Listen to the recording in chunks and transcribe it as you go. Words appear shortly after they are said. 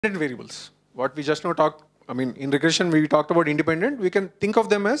variables. What we just now talked, I mean, in regression we talked about independent. We can think of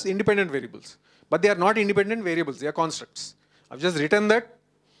them as independent variables. But they are not independent variables, they are constructs. I've just written that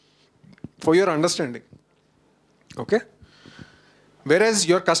for your understanding. Okay? Whereas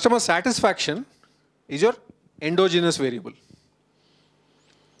your customer satisfaction is your endogenous variable.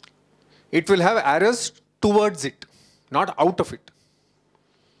 It will have arrows towards it, not out of it.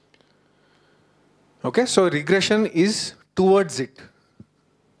 Okay, so regression is towards it.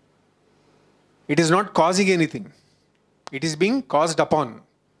 It is not causing anything. It is being caused upon.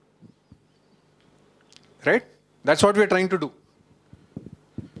 Right? That's what we are trying to do.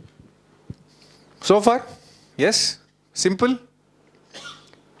 So far? Yes? Simple?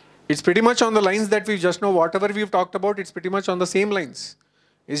 It's pretty much on the lines that we just know. Whatever we've talked about, it's pretty much on the same lines.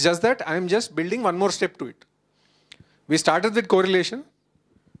 It's just that I'm just building one more step to it. We started with correlation.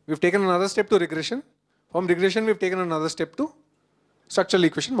 We've taken another step to regression. From regression, we've taken another step to structural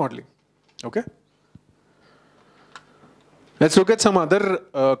equation modeling. Okay? Let's look at some other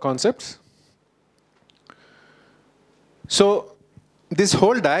concepts. So, this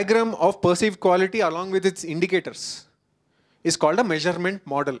whole diagram of perceived quality along with its indicators is called a measurement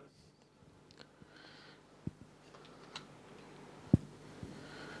model.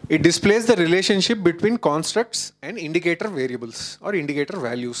 It displays the relationship between constructs and indicator variables or indicator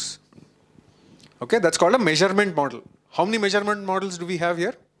values. Okay, that's called a measurement model. How many measurement models do we have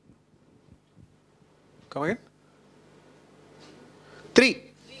here? Come again? 3.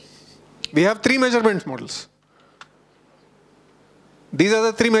 We have 3 measurement models. These are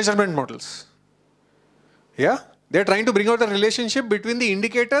the 3 measurement models. Yeah? They're trying to bring out the relationship between the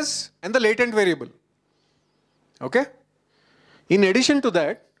indicators and the latent variable. Okay? In addition to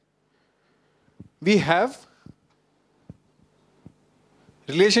that, we have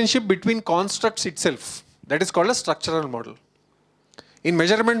relationship between constructs itself. That is called a structural model. In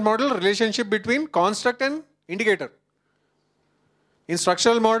measurement model, relationship between construct and indicator. In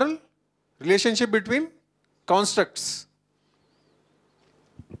structural model, relationship between constructs.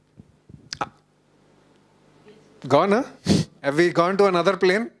 Gone, huh? Have we gone to another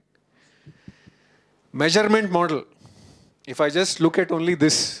plane? Measurement model. If I just look at only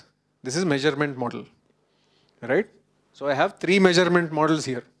this, this is measurement model, right? So I have 3 measurement models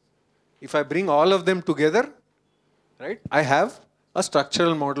here. If I bring all of them together, right, I have a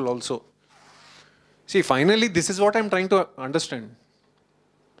structural model also. See, finally, this is what I'm trying to understand.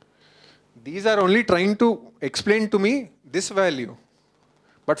 These are only trying to explain to me this value.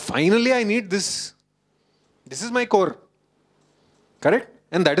 But finally, I need this. This is my core. Correct?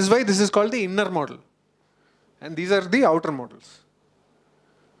 And that is why this is called the inner model. And these are the outer models.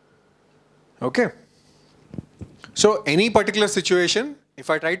 Okay. So any particular situation, if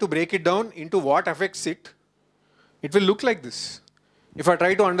I try to break it down into what affects it, it will look like this. If I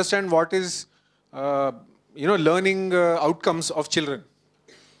try to understand what is, learning outcomes of children,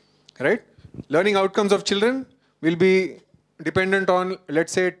 right? Learning outcomes of children will be dependent on,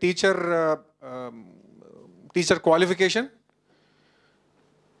 let's say, teacher qualification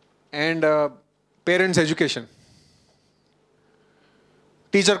and parents' education.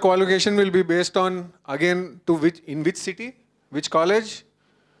 Teacher qualification will be based on, again, in which city, which college,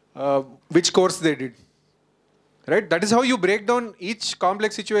 which course they did. Right? That is how you break down each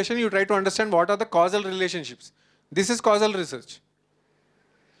complex situation. You try to understand what are the causal relationships. This is causal research.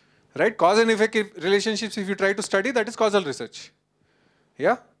 Right? Cause and effect relationships, if you try to study, that is causal research.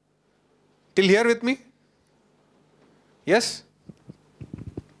 Yeah? Till here with me? Yes?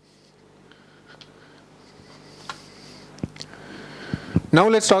 Now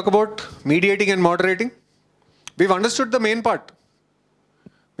let's talk about mediating and moderating. We've understood the main part.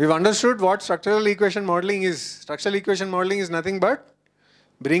 We've understood what structural equation modeling is. Structural equation modeling is nothing but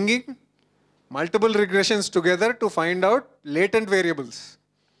bringing multiple regressions together to find out latent variables.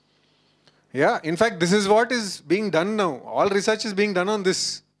 Yeah, in fact, this is what is being done now. All research is being done on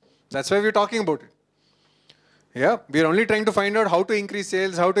this. That's why we're talking about it. Yeah, we're only trying to find out how to increase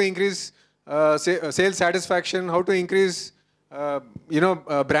sales, how to increase sales satisfaction, how to increase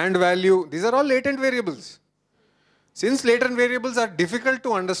brand value. These are all latent variables. Since latent variables are difficult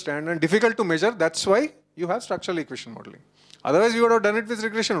to understand and difficult to measure, that's why you have structural equation modeling. Otherwise, you would have done it with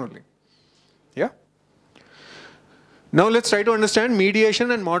regression only. Yeah? Now let's try to understand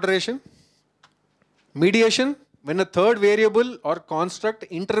mediation and moderation. Mediation, when a third variable or construct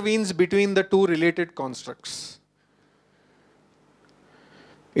intervenes between the two related constructs.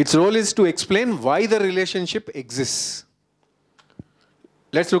 Its role is to explain why the relationship exists.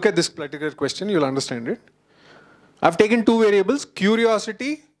 Let's look at this particular question, you'll understand it. I've taken 2 variables.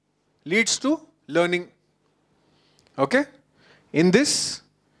 Curiosity leads to learning. Okay? In this,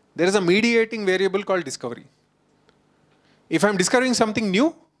 there is a mediating variable called discovery. If I'm discovering something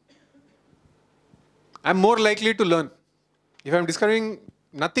new, I'm more likely to learn. If I'm discovering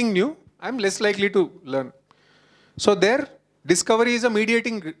nothing new, I'm less likely to learn. So there, discovery is a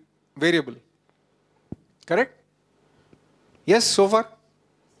mediating variable. Correct? Yes, so far?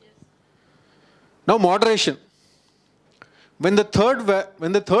 Yes. Now moderation. When the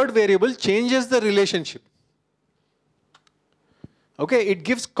third variable changes the relationship, okay, it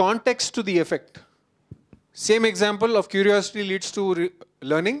gives context to the effect. Same example of curiosity leads to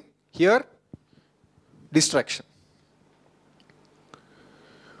learning. Here, distraction.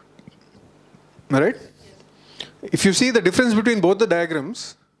 Alright? If you see the difference between both the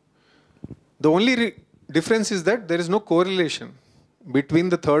diagrams, the only difference is that there is no correlation between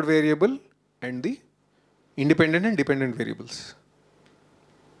the third variable and the independent and dependent variables.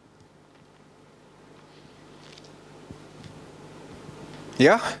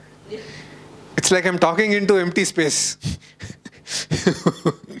 Yeah? It's like I'm talking into empty space.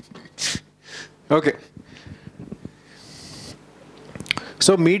 Okay.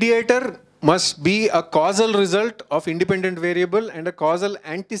 So mediator must be a causal result of independent variable and a causal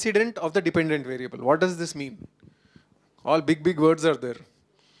antecedent of the dependent variable. What does this mean? All big words are there.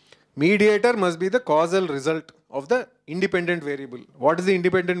 Mediator must be the causal result of the independent variable. What is the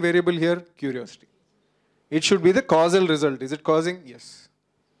independent variable here? Curiosity. It should be the causal result. Is it causing? Yes.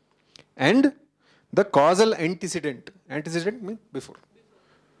 And the causal antecedent. Antecedent means before.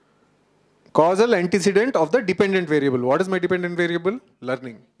 Causal antecedent of the dependent variable. What is my dependent variable?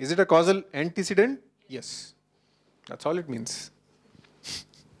 Learning. Is it a causal antecedent? Yes. That's all it means.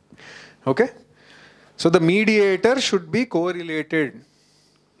 Okay? So the mediator should be correlated.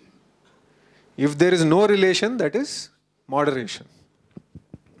 If there is no relation, that is moderation.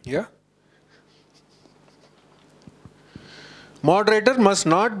 Yeah? Moderator must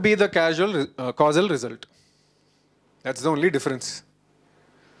not be the causal result. That's the only difference.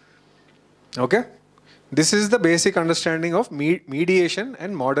 Okay? This is the basic understanding of mediation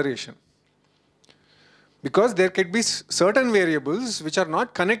and moderation. Because there could be certain variables which are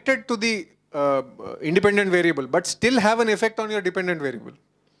not connected to the independent variable but still have an effect on your dependent variable.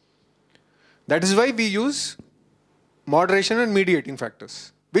 That is why we use moderation and mediating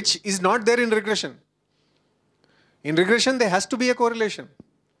factors, which is not there in regression. In regression, there has to be a correlation.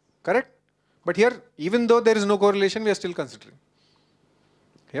 Correct? But here, even though there is no correlation, we are still considering.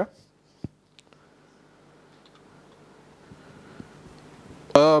 Yeah?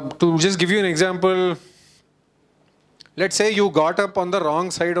 To just give you an example, let's say you got up on the wrong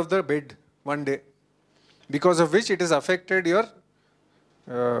side of the bed one day, because of which it has affected your,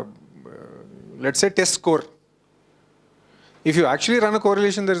 let's say, test score. If you actually run a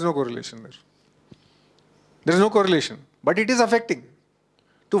correlation, there is no correlation there. There is no correlation, but it is affecting.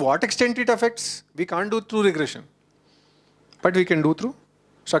 To what extent it affects, we can't do through regression, but we can do through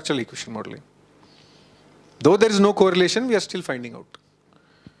structural equation modeling. Though there is no correlation, we are still finding out.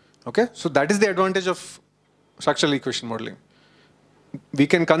 Okay, so that is the advantage of structural equation modeling. We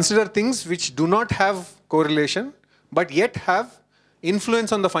can consider things which do not have correlation, but yet have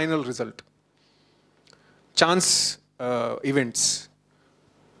influence on the final result. Chance events.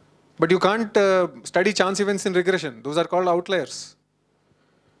 But you can't study chance events in regression. Those are called outliers.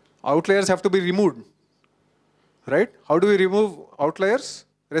 Outliers have to be removed. Right? How do we remove outliers?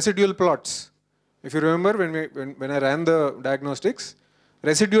 Residual plots. If you remember when I ran the diagnostics,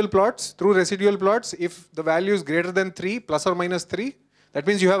 residual plots, through residual plots, if the value is greater than 3, plus or minus 3, that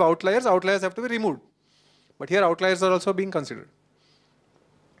means you have outliers. Outliers have to be removed. But here outliers are also being considered.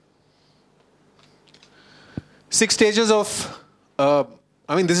 6 stages of,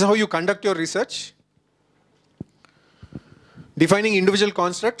 this is how you conduct your research. Defining individual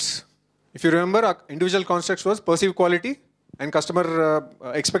constructs. If you remember, our individual constructs was perceived quality and customer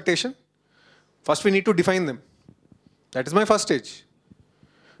expectation. First we need to define them. That is my first stage.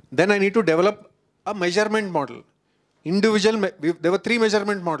 Then I need to develop a measurement model. There were 3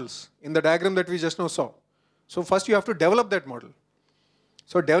 measurement models in the diagram that we just now saw. So first you have to develop that model.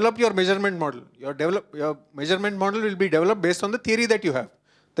 So develop your measurement model. Your measurement model will be developed based on the theory that you have,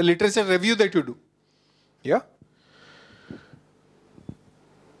 the literature review that you do. Yeah?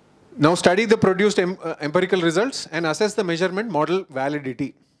 Now study the produced empirical results and assess the measurement model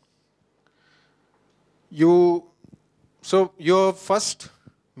validity. So you first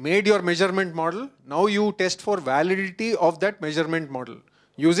made your measurement model. Now you test for validity of that measurement model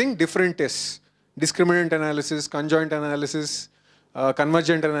using different tests. Discriminant analysis, conjoint analysis,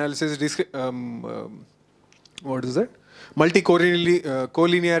 convergent analysis, what is that?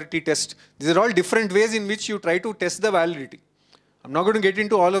 Multi-collinearity test. These are all different ways in which you try to test the validity. I'm not going to get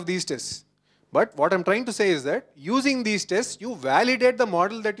into all of these tests. But what I'm trying to say is that using these tests, you validate the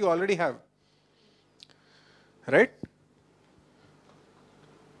model that you already have. Right?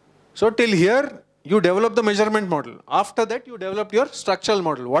 So till here, you develop the measurement model. After that, you develop your structural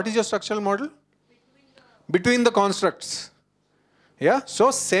model. What is your structural model? Between the constructs. Yeah?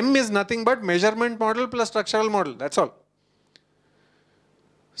 So SEM is nothing but measurement model plus structural model. That's all.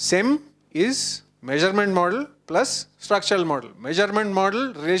 SEM is measurement model plus structural model. Measurement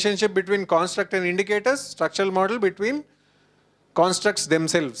model, relationship between construct and indicators. Structural model between constructs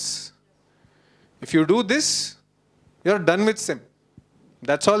themselves. If you do this, you're done with SEM.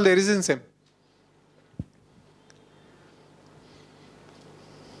 That's all there is in SEM.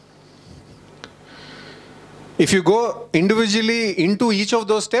 If you go individually into each of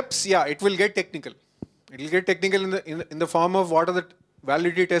those steps, yeah, it will get technical. It will get technical in the form of what are the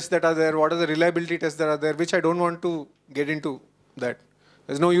validity tests that are there, what are the reliability tests that are there, which I don't want to get into that.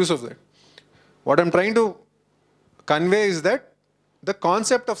 There's no use of that. What I'm trying to convey is that the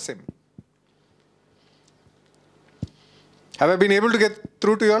concept of SEM. Have I been able to get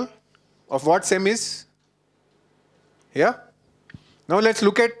through to you all of what SEM is? Yeah? Now let's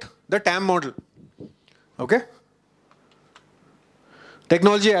look at the TAM model. Okay?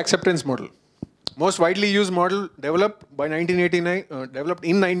 Technology acceptance model. Most widely used model developed by 1989, developed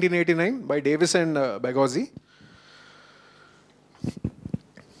in 1989 by Davis and Bagozzi.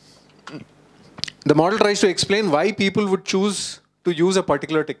 The model tries to explain why people would choose to use a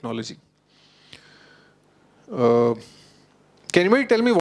particular technology. Can anybody tell me